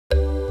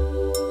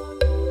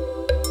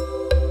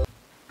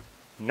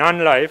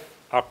Non-life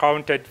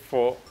accounted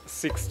for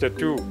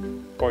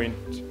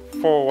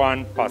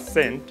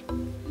 62.41%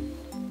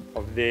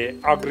 of the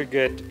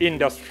aggregate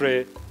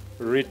industry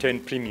written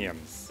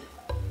premiums.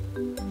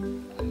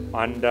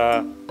 And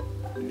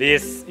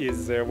this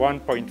is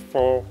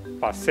 1.4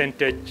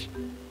 percentage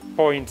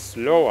points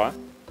lower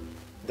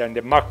than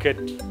the market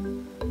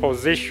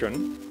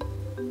position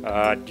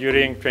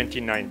during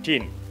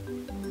 2019.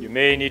 You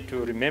may need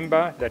to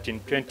remember that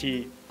in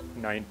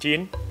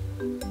 2019,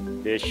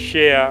 the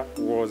share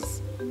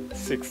was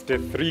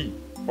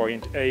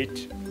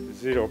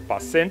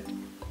 63.80%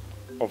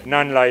 of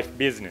non-life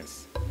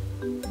business.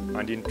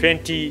 And in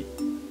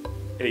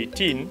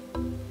 2018,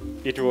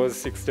 it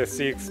was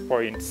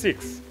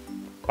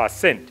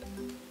 66.6%.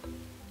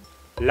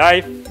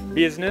 Life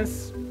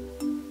business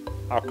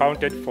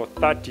accounted for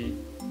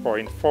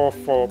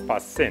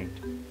 30.44%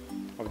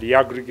 of the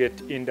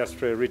aggregate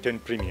industry written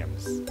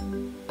premiums.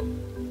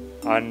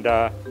 And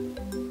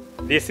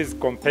this is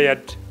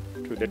compared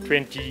to the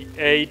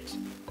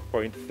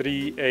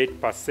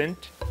 28.38%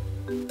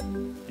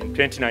 in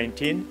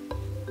 2019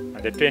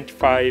 and the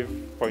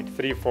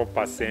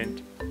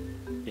 25.34%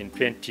 in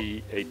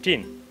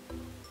 2018.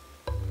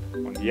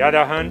 On the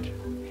other hand,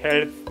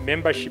 health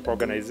membership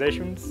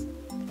organizations,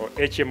 or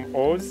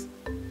HMOs,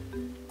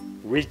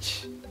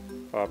 which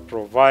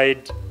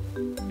provide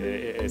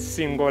a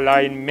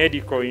single-line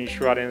medical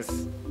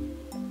insurance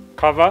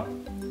cover,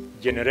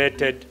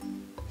 generated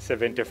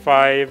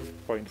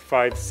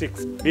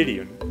 75.56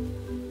 billion,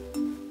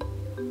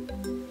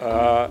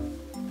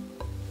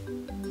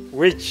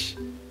 which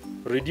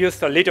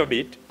reduced a little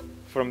bit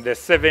from the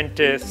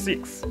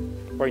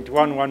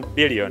 76.11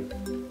 billion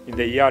in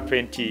the year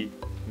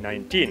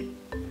 2019.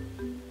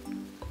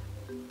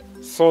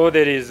 So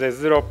there is a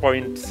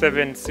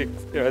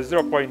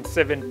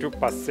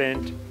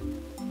 0.72%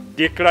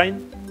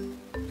 decline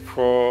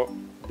for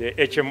the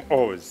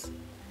HMOs.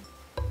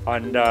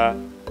 And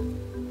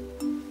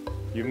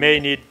you may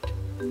need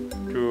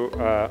to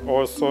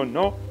also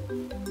know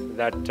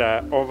that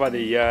over the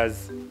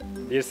years,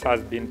 this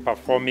has been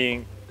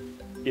performing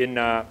in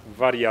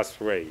various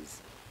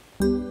ways.